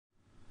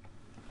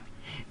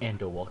And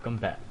welcome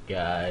back,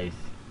 guys,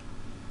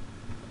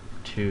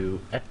 to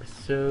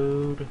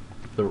episode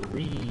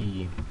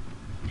 3.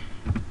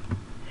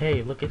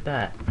 Hey, look at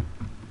that.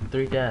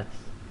 3 deaths.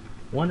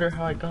 Wonder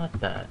how I got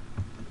that.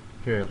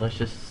 Here, let's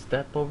just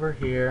step over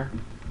here.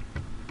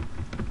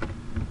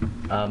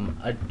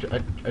 I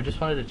just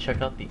wanted to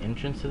check out the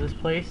entrance to this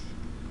place.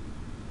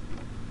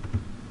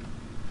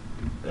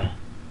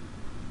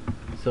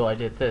 So I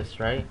did this,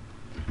 right?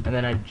 And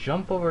then I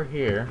jump over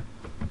here,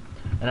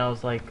 and I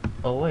was like,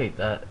 oh wait,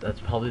 that's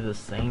probably the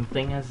same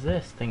thing as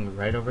this thing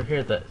right over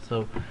here.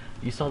 So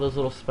you saw those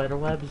little spider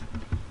webs?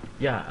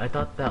 Yeah, I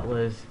thought that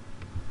was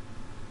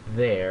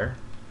there,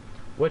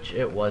 which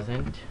it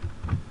wasn't.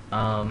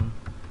 And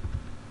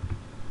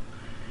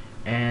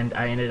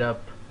I ended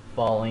up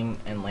falling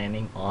and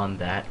landing on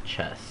that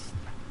chest.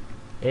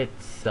 It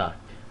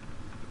sucked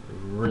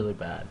really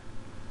bad.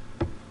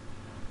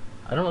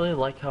 I don't really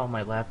like how on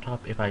my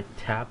laptop, if I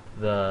tap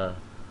the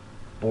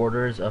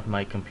borders of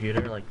my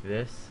computer like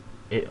this,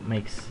 it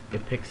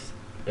picks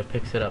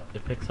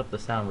up the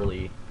sound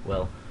really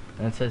well.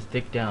 And it says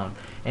dig down.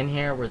 In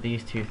here were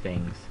these 2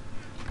 things.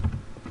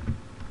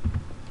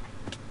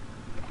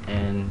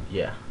 And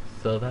yeah,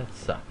 so that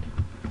sucked.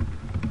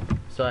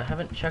 So I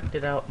haven't checked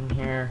it out in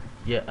here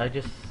yet.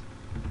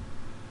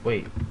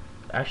 Wait,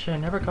 actually I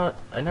never got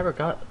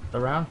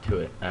around to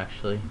it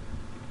actually.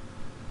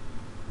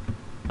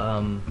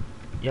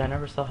 Yeah, I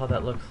never saw how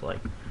that looks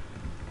like.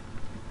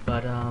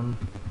 But I'm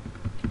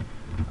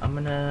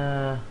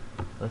gonna,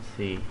 let's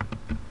see,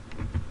 I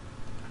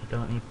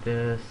don't need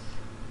this.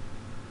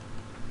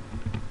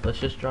 Let's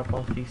just drop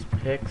off these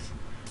picks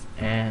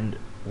and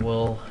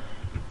we'll,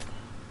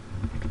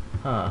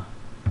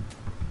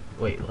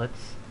 wait,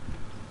 let's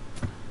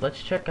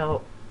check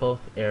out both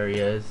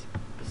areas.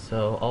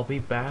 So I'll be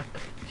back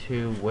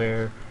to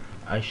where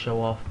I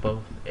show off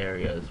both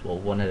areas, well,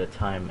 one at a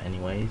time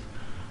anyways.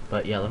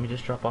 But yeah, let me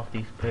just drop off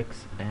these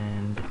picks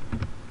and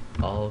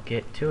I'll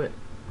get to it.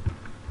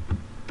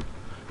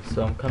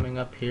 So I'm coming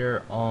up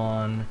here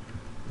on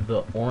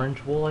the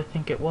orange wool, I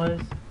think it was.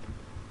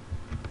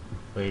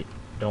 Wait,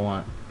 don't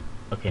want,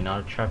 okay, not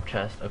a trap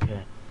chest,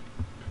 okay.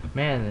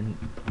 Man,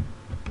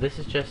 this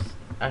is just,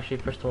 actually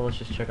first of all, let's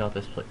just check out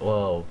this place.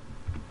 Whoa.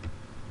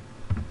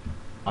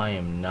 I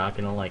am not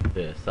gonna like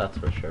this, that's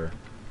for sure.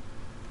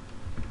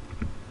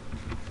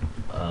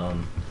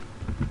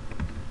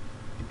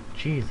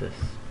 Jesus.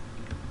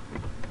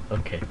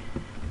 Okay,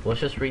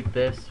 let's just read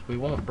this. We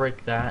won't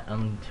break that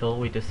until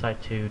we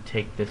decide to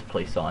take this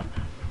place on.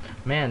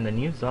 Man, the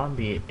new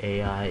zombie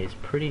AI is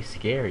pretty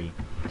scary.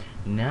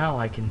 Now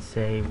I can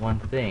say one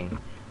thing.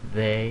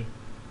 They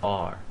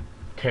are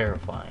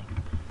terrifying.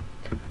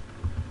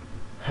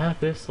 Have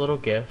this little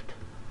gift,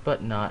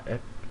 but not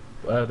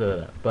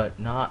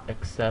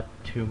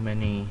accept too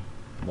many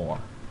more.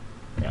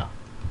 Yeah.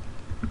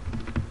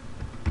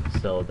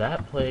 So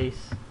that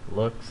place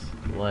looks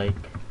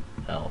like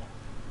hell.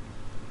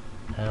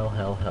 Hell.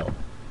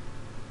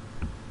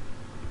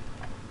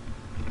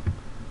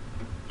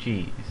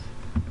 Jeez.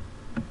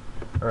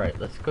 Alright,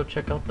 let's go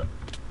check out the...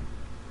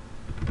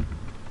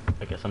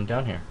 I guess I'm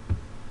down here.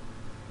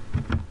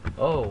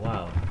 Oh,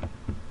 wow.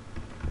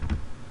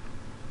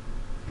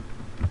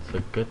 It's a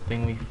good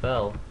thing we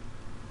fell.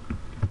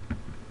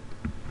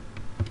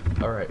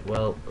 Alright,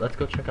 well, let's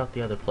go check out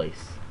the other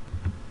place.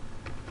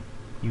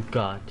 You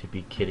got to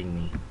be kidding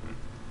me.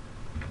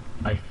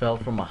 I fell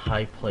from a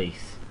high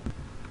place.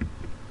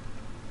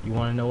 You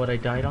want to know what I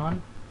died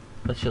on?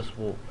 Let's just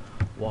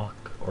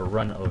walk or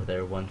run over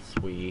there once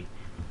we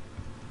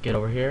get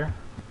over here.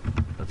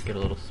 Let's get a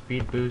little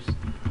speed boost.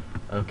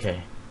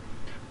 Okay.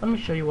 Let me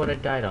show you what I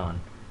died on.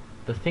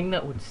 The thing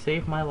that would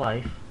save my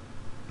life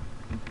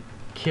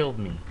killed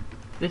me.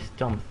 This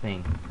dumb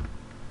thing.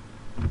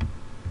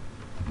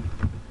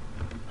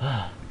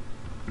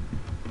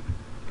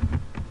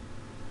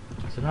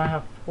 So now I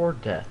have 4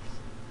 deaths.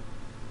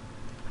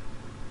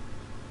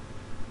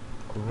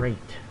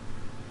 Great.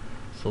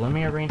 So let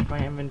me arrange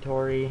my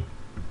inventory,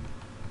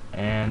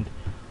 and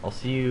I'll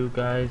see you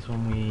guys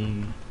when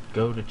we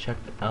go to check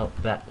out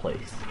that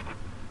place.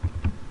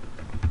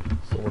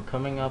 So we're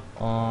coming up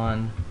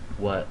on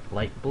what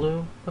light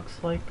blue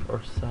looks like,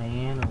 or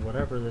cyan, or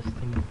whatever this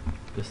thing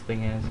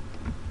is.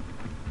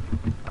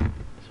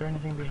 Is there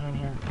anything behind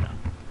here? No.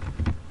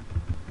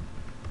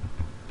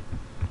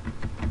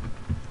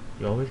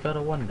 You always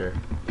gotta wonder,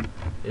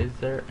 is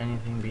there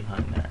anything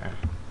behind there?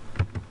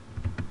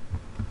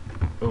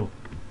 Oh.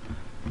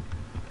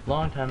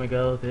 Long time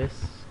ago,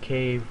 this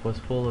cave was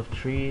full of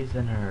trees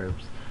and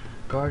herbs,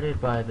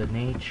 guarded by the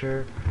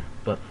nature,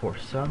 but for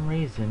some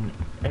reason,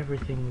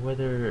 everything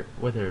withered.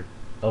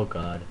 Oh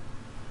god.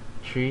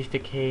 Trees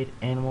decayed,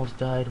 animals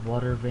died,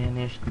 water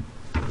vanished.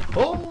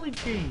 Holy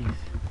jeez!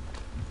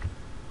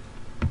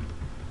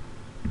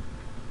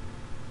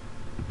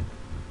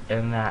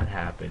 And that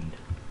happened.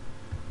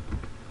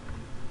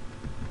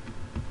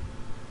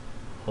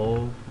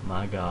 Oh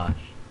my gosh.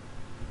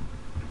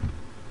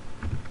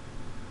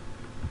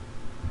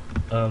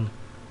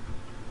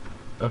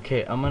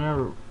 Okay, I'm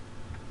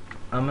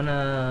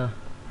gonna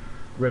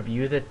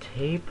review the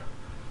tape,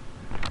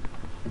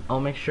 I'll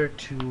make sure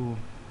to...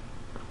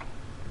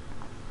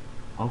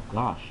 Oh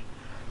gosh.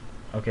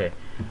 Okay.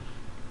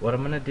 What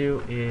I'm gonna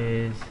do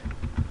is...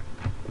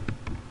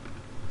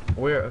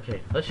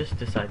 Okay, let's just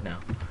decide now.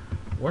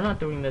 We're not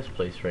doing this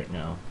place right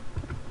now.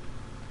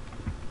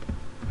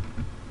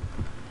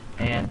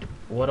 And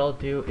what I'll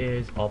do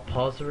is I'll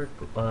pause the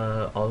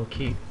I'll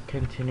keep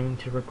continuing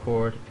to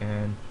record,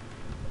 and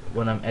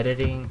when I'm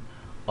editing,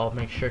 I'll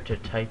make sure to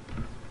type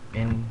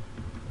in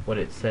what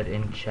it said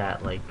in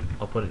chat. Like,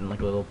 I'll put it in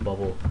like a little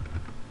bubble.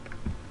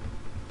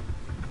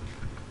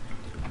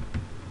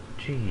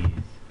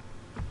 Jeez.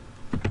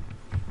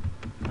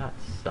 That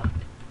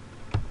sucked.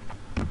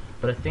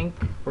 But I think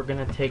we're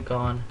gonna take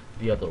on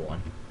the other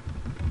one.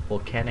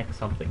 Volcanic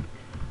something.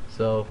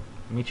 So,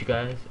 meet you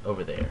guys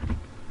over there.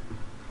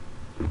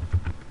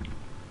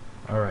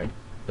 Alright,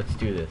 let's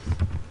do this.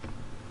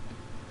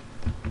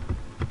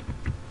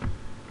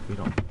 We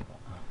don't...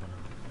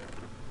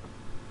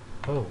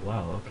 Oh,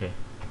 wow, okay.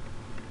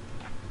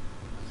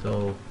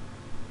 So,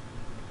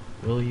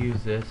 we'll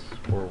use this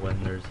for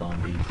when there's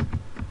zombies,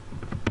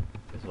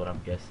 is what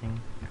I'm guessing.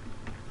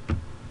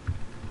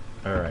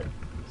 Alright,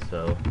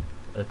 so,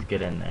 let's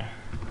get in there.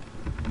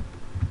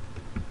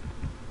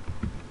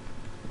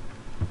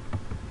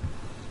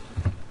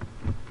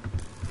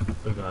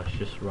 Oh gosh,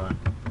 just run,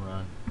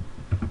 run.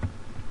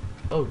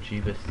 Oh,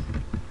 Jeebus.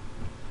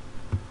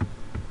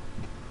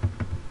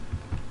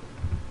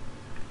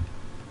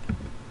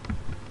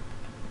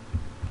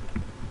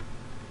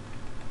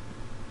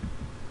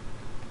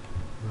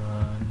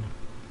 Run.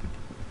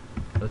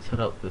 Let's head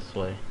out this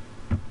way.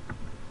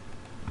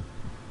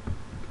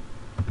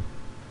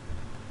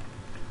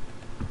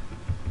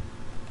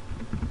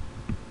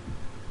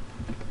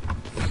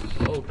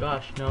 Oh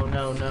gosh, no,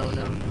 no, no,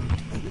 no, no.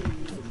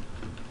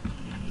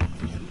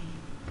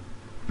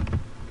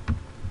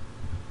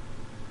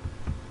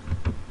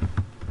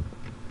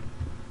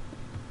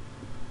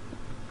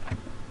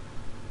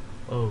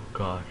 Oh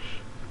gosh.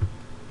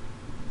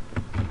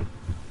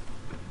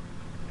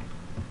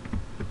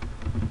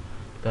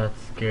 That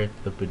scared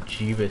the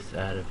bejeebus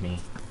out of me.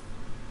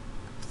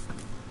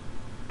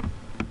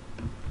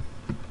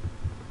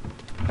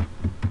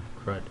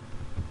 Crud.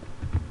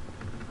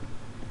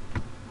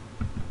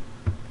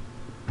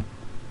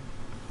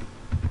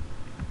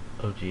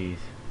 Oh jeez.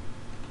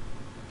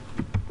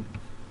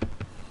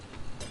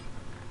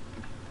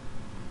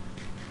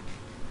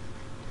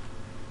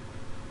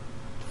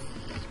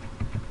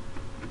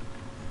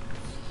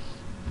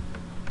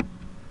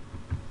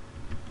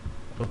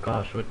 Oh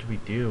gosh, what do we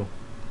do?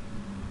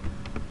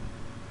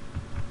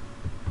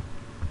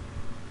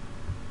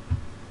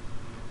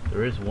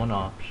 There is one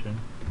option.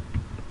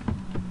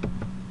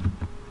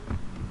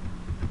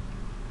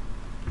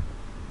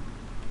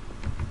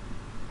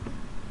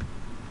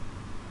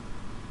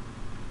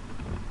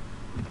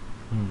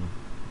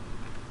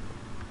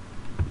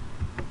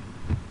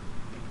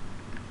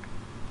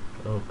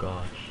 Oh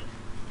gosh.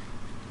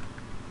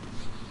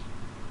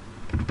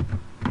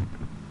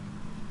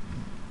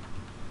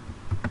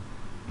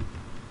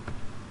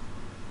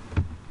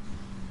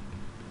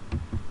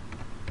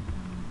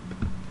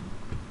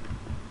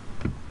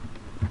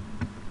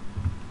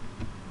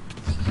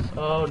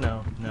 Oh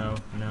no, no,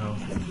 no.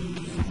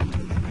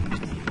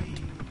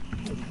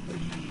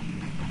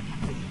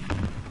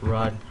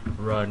 Run,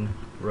 run,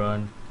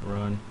 run,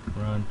 run,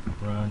 run,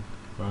 run,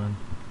 run.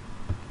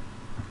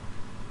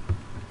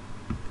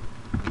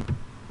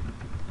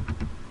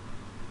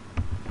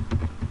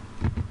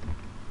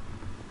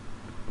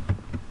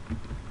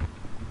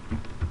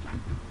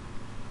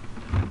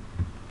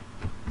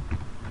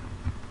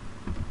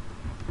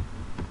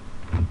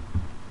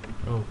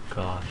 Oh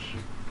gosh.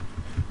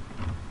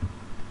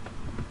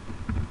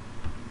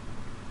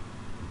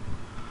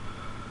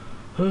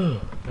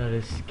 That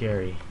is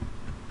scary.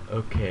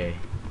 Okay.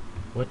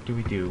 What do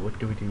we do? What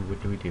do we do?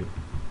 What do we do?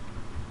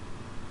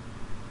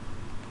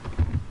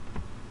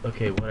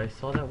 Okay, what I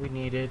saw that we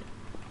needed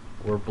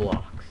were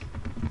blocks.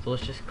 So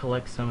let's just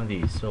collect some of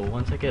these. So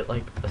once I get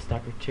like a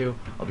stack or two,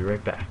 I'll be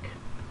right back.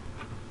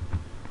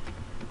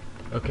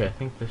 Okay, I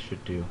think this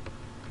should do.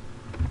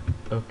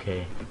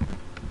 Okay.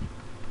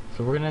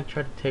 So we're gonna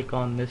try to take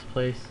on this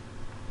place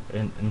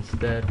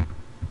instead,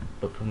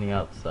 but from the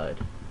outside.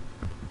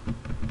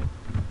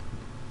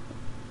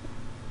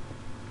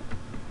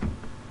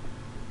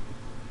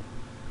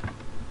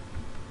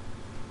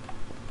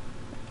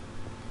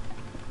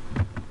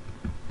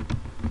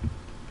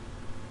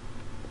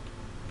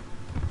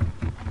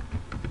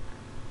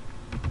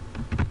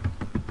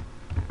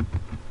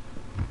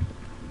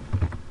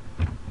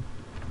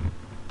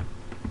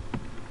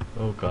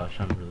 Oh gosh,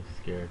 I'm really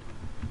scared.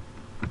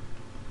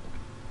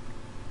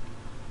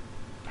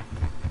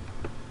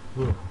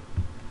 Whew.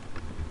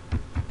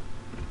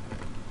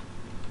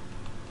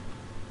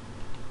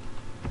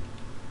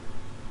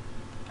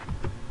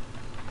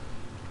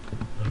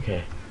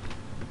 Okay.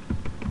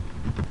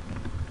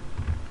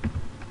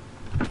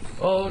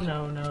 Oh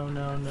no, no,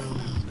 no, no.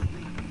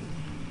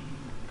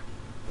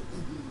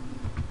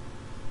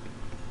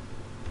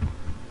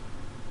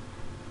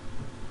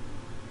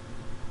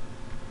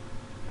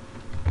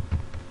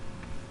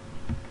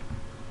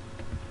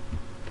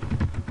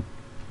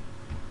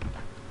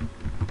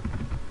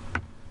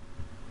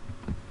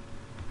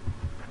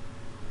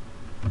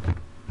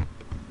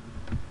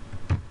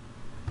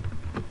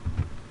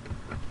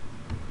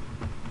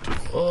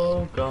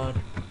 Oh god.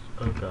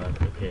 Oh god,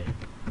 okay.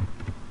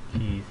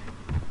 Jeez.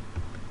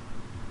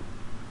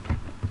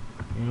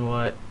 You know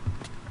what?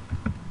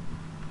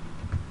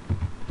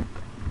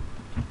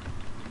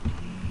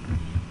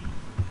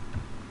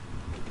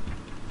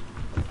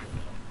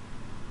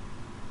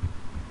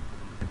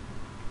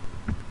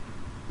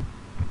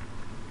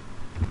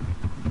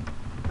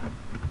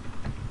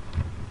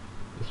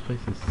 This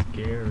place is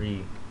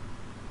scary.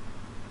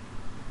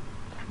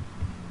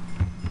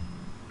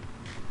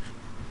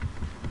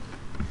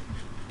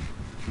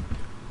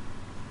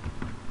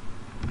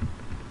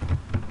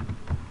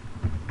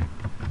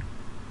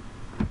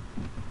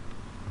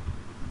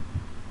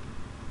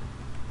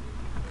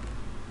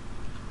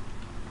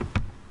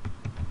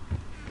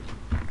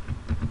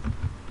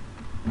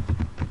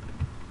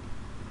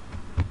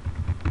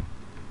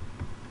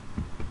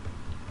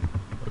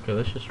 Okay,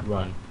 let's just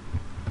run.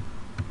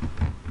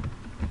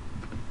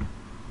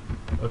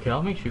 Okay,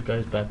 I'll meet you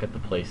guys back at the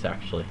place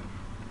actually.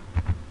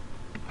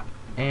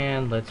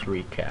 And let's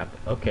recap.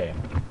 Okay.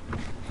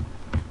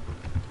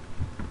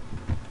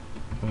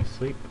 Can we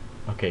sleep?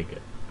 Okay,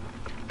 good.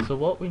 So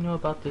what we know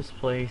about this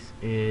place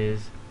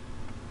is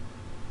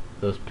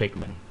those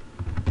pigmen.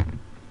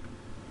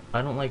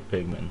 I don't like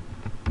pigmen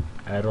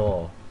at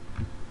all.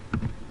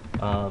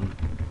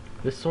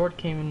 This sword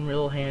came in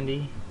real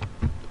handy,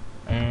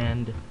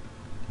 and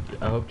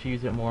I hope to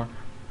use it more.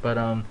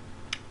 But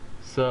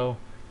so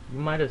you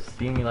might have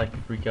seen me like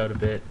freak out a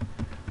bit.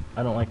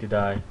 I don't like to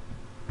die,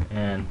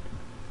 and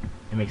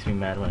it makes me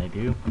mad when I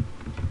do.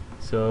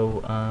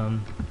 So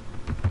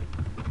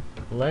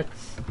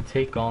let's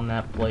take on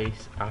that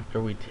place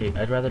after we take.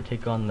 I'd rather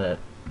take on the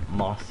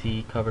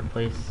mossy covered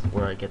place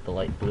where I get the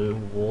light blue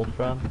wool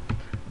from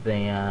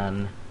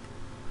than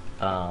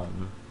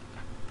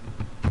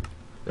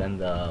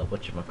the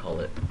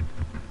whatchamacallit,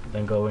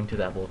 than go into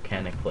that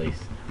volcanic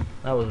place.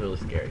 That was really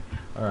scary.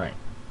 Alright,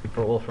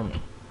 for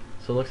me.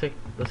 So looks like,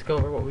 let's go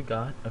over what we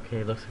got.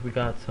 Okay, looks like we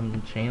got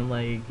some chain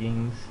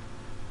leggings,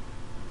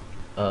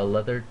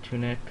 leather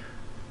tunic,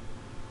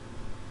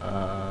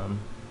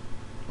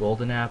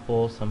 golden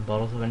apple, some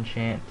bottles of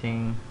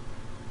enchanting,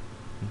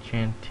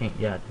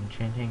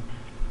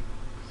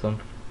 some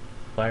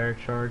fire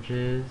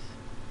charges,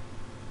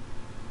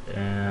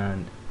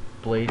 and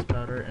blaze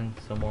powder, and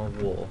some more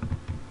wool.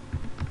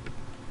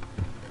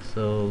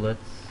 So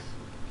let's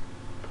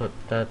put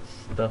that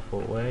stuff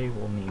away.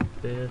 We'll need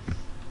this,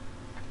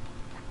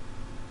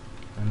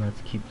 and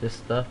let's keep this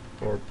stuff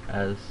for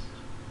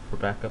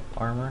backup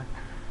armor,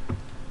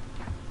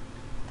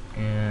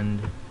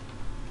 and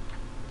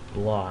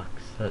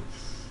blocks. That's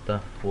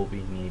stuff we'll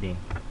be needing.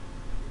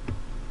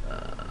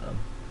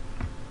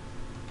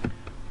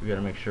 We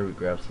gotta make sure we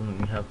grab something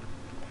we have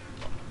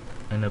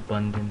an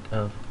abundance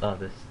of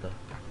this stuff,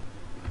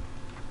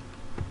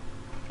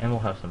 and we'll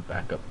have some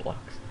backup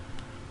blocks.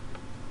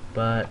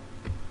 But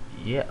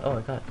yeah, oh,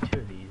 I got 2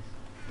 of these,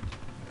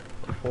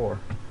 or 4.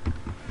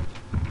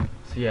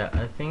 So yeah,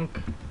 I think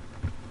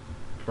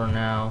for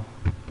now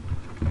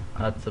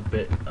that's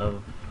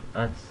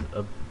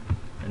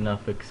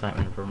enough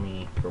excitement for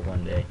me for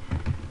one day.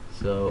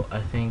 So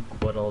I think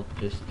what I'll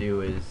just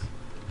do is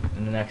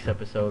in the next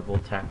episode we'll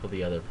tackle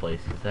the other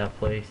place, because that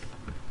place,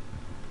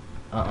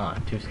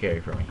 too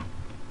scary for me.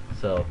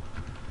 So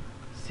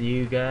see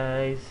you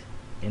guys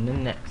in the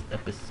next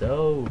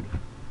episode.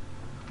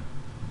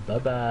 Bye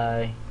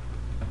bye.